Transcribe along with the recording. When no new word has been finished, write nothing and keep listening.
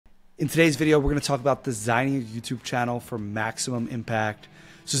In today's video, we're going to talk about designing a YouTube channel for maximum impact.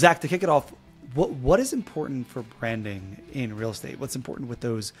 So Zach, to kick it off, what is important for branding in real estate? What's important with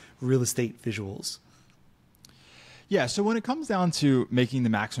those real estate visuals? Yeah, so when it comes down to making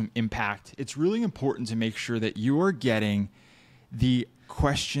the maximum impact, it's really important to make sure that you are getting the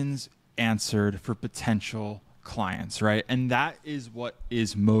questions answered for potential clients, right? And that is what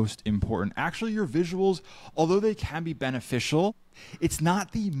is most important. Actually, your visuals, although they can be beneficial, it's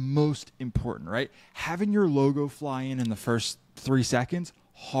not the most important, right? Having your logo fly in the first 3 seconds,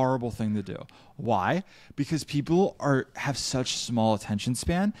 horrible thing to do. Why? Because people have such small attention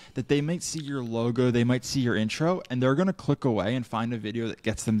span that they might see your logo, they might see your intro, and they're going to click away and find a video that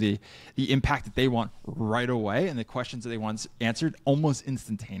gets them the impact that they want right away and the questions that they want answered almost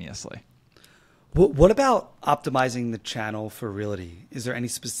instantaneously. What about optimizing the channel for realty? Is there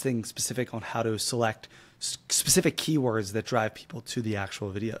anything specific on how to select specific keywords that drive people to the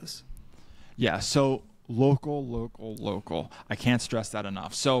actual videos? Yeah, so local. I can't stress that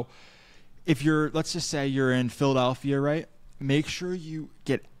enough. So if let's just say you're in Philadelphia, right? Make sure you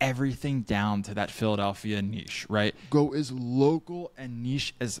get everything down to that Philadelphia niche, right? Go as local and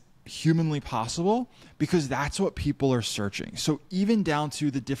niche as humanly possible, because that's what people are searching. So even down to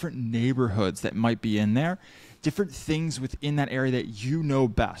the different neighborhoods that might be in there, different things within that area that you know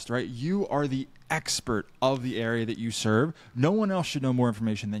best, right? You are the expert of the area that you serve. No one else should know more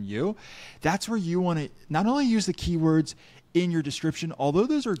information than you. That's where you want to not only use the keywords in your description, although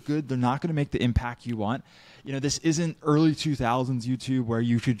those are good, they're not going to make the impact you want. You know, this isn't early 2000s YouTube where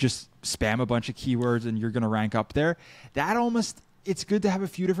you could just spam a bunch of keywords and you're going to rank up there. It's good to have a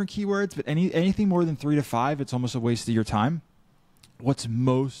few different keywords, but anything more than 3 to 5, it's almost a waste of your time. What's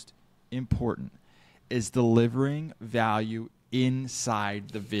most important is delivering value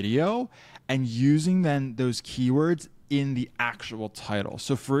inside the video and using then those keywords in the actual title.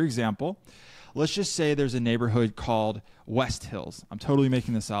 So for example, let's just say there's a neighborhood called West Hills. I'm totally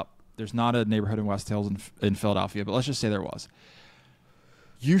making this up. There's not a neighborhood in West Hills in Philadelphia, but let's just say there was.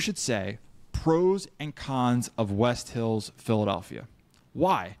 You should say pros and cons of West Hills, Philadelphia.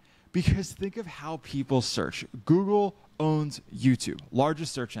 Why? Because think of how people search. Google owns YouTube,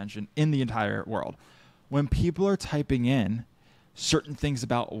 largest search engine in the entire world. When people are typing in certain things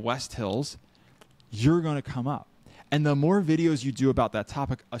about West Hills, you're going to come up. And the more videos you do about that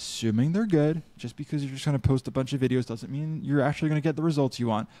topic, assuming they're good, just because you're just going to post a bunch of videos doesn't mean you're actually going to get the results you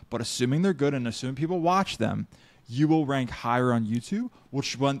want, but assuming they're good and assuming people watch them, you will rank higher on YouTube,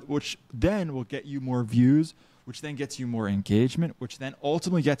 which then will get you more views, which then gets you more engagement, which then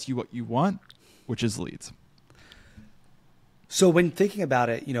ultimately gets you what you want, which is leads. So when thinking about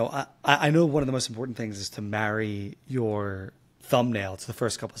it, you know, I know one of the most important things is to marry your thumbnail to the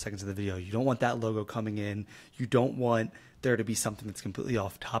first couple of seconds of the video. You don't want that logo coming in. You don't want there to be something that's completely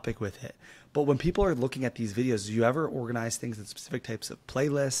off topic with it. But when people are looking at these videos, do you ever organize things in specific types of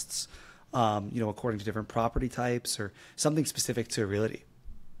playlists, according to different property types or something specific to realty?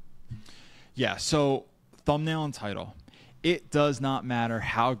 Yeah, so thumbnail and title. It does not matter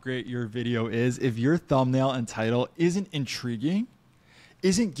how great your video is. If your thumbnail and title isn't intriguing,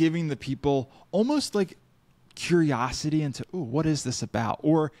 isn't giving the people almost like curiosity into, ooh, what is this about?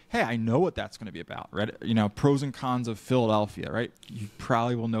 Or, hey, I know what that's going to be about, right? You know, pros and cons of Philadelphia, right? You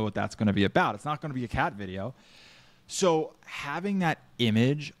probably will know what that's going to be about. It's not going to be a cat video. So having that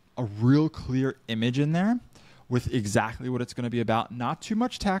image, a real clear image in there with exactly what it's going to be about, not too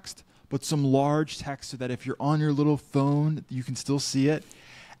much text, but some large text so that if you're on your little phone, you can still see it.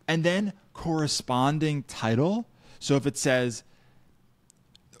 And then corresponding title. So if it says,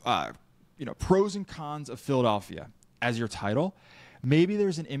 pros and cons of Philadelphia as your title, maybe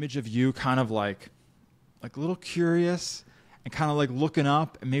there's an image of you kind of like a little curious and kind of like looking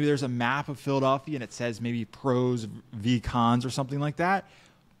up, and maybe there's a map of Philadelphia and it says maybe pros v cons or something like that.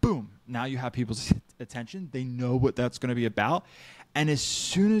 Boom. Now you have people's attention. They know what that's going to be about. And as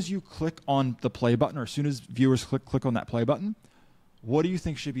soon as you click on the play button, or as soon as viewers click on that play button, what do you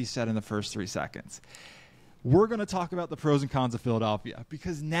think should be said in the first 3 seconds? We're going to talk about the pros and cons of Philadelphia,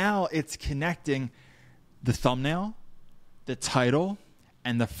 because now it's connecting the thumbnail, the title,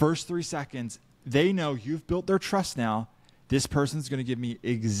 and the first 3 seconds. They know you've built their trust now. This person's going to give me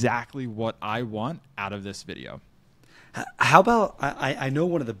exactly what I want out of this video. How about, I know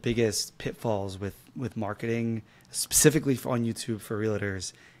one of the biggest pitfalls with marketing, specifically on YouTube for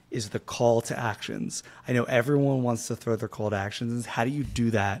realtors, is the call to actions. I know everyone wants to throw their call to actions. How do you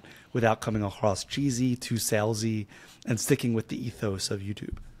do that without coming across cheesy, too salesy, and sticking with the ethos of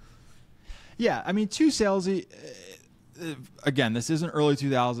YouTube? Yeah, I mean, too salesy. Again, this isn't early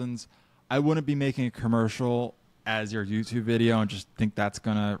 2000s. I wouldn't be making a commercial as your YouTube video and just think that's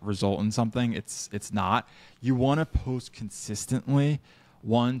going to result in something. It's not. You want to post consistently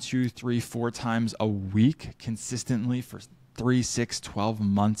 1, 2, 3, 4 times a week consistently for 3, 6, 12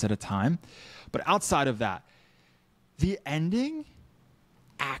 months at a time. But outside of that, the ending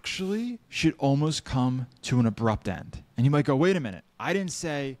actually should almost come to an abrupt end. And you might go, wait a minute, I didn't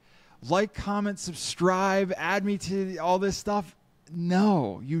say like, comment, subscribe, add me to all this stuff.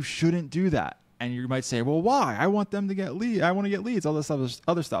 No, you shouldn't do that. And you might say, well, why? I want them to get leads. I want to get leads, all this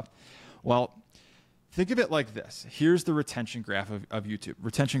other stuff. Well, think of it like this. Here's the retention graph of YouTube.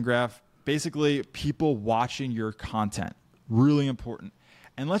 Retention graph, basically people watching your content. Really important.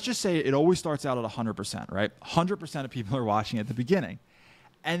 And let's just say it always starts out at 100%, right? 100% of people are watching at the beginning.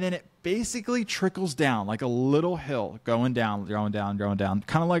 And then it basically trickles down like a little hill, going down, going down, going down,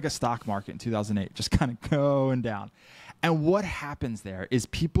 kind of like a stock market in 2008, just kind of going down. And what happens there is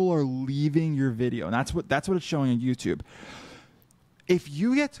people are leaving your video, and that's what it's showing on YouTube. If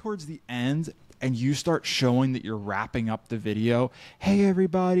you get towards the end and you start showing that you're wrapping up the video, hey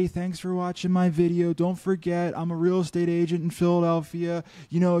everybody, thanks for watching my video. Don't forget, I'm a real estate agent in Philadelphia.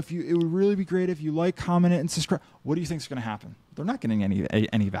 You know, it would really be great if you like, comment it, and subscribe. What do you think is going to happen? They're not getting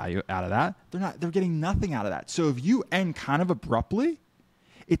any value out of that. They're getting nothing out of that. So if you end kind of abruptly,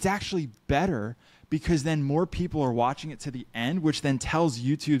 it's actually better, because then more people are watching it to the end, which then tells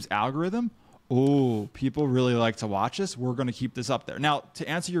YouTube's algorithm, oh, people really like to watch this. We're going to keep this up there. Now, to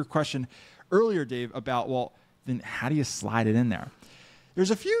answer your question earlier, Dave, about, well, then how do you slide it in there?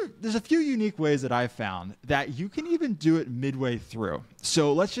 There's a few unique ways that I've found that you can even do it midway through.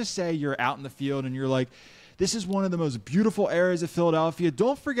 So let's just say you're out in the field and you're like, this is one of the most beautiful areas of Philadelphia.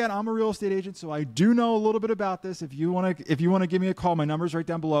 Don't forget, I'm a real estate agent, so I do know a little bit about this. If you want to give me a call, my number's right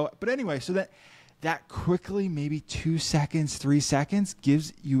down below. But anyway, so that quickly, maybe 2 seconds, 3 seconds,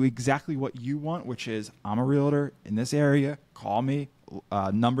 gives you exactly what you want, which is, I'm a realtor in this area. Call me.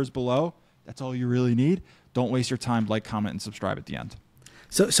 Numbers below. That's all you really need. Don't waste your time. Like, comment, and subscribe at the end.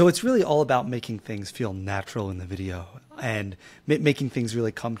 So it's really all about making things feel natural in the video and making things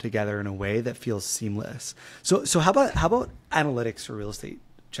really come together in a way that feels seamless. So how about analytics for real estate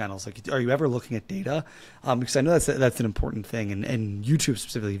channels? Like, are you ever looking at data? Because I know that's an important thing, and YouTube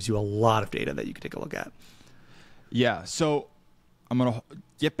specifically gives you a lot of data that you can take a look at. Yeah. So I'm going to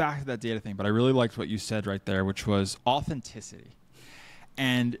get back to that data thing, but I really liked what you said right there, which was authenticity.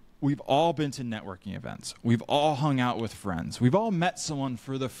 And we've all been to networking events. We've all hung out with friends. We've all met someone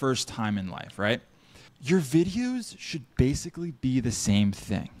for the first time in life, right? Your videos should basically be the same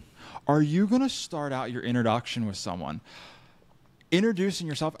thing. Are you going to start out your introduction with someone, introducing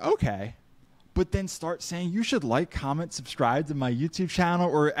yourself, okay, but then start saying you should like, comment, subscribe to my YouTube channel,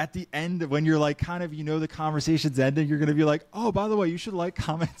 or at the end when you're like kind of, the conversation's ending, you're going to be like, oh, by the way, you should like,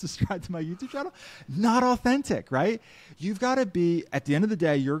 comment, subscribe to my YouTube channel? Not authentic, right? You've got to be, at the end of the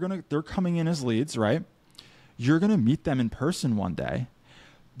day, they're coming in as leads, right? You're going to meet them in person one day.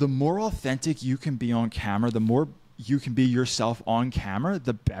 The more authentic you can be on camera, the more you can be yourself on camera,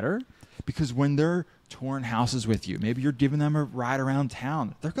 the better. Because when they're touring houses with you, maybe you're giving them a ride around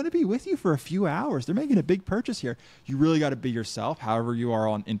town, they're going to be with you for a few hours. They're making a big purchase here. You really got to be yourself. However you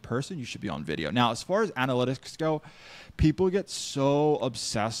are in person, you should be on video. Now, as far as analytics go, people get so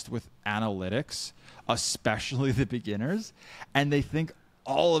obsessed with analytics, especially the beginners, and they think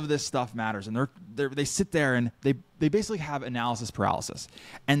all of this stuff matters. And they sit there and they basically have analysis paralysis,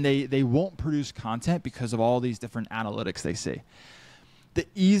 and they won't produce content because of all these different analytics they see. The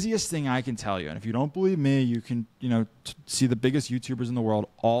easiest thing I can tell you, and if you don't believe me, you can see the biggest YouTubers in the world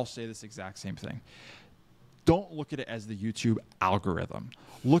all say this exact same thing. Don't look at it as the YouTube algorithm.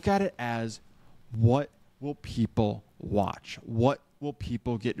 Look at it as, what will people watch? What will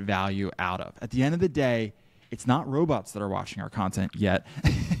people get value out of? At the end of the day, it's not robots that are watching our content yet.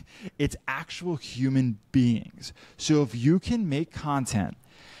 It's actual human beings. So if you can make content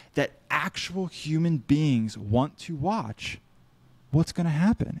that actual human beings want to watch, what's going to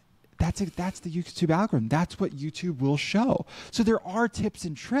happen? That's the YouTube algorithm. That's what YouTube will show. So there are tips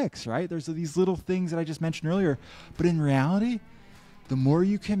and tricks, right? There's these little things that I just mentioned earlier. But in reality, the more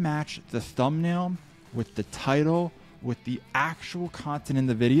you can match the thumbnail with the title, with the actual content in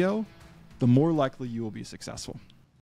the video, the more likely you will be successful.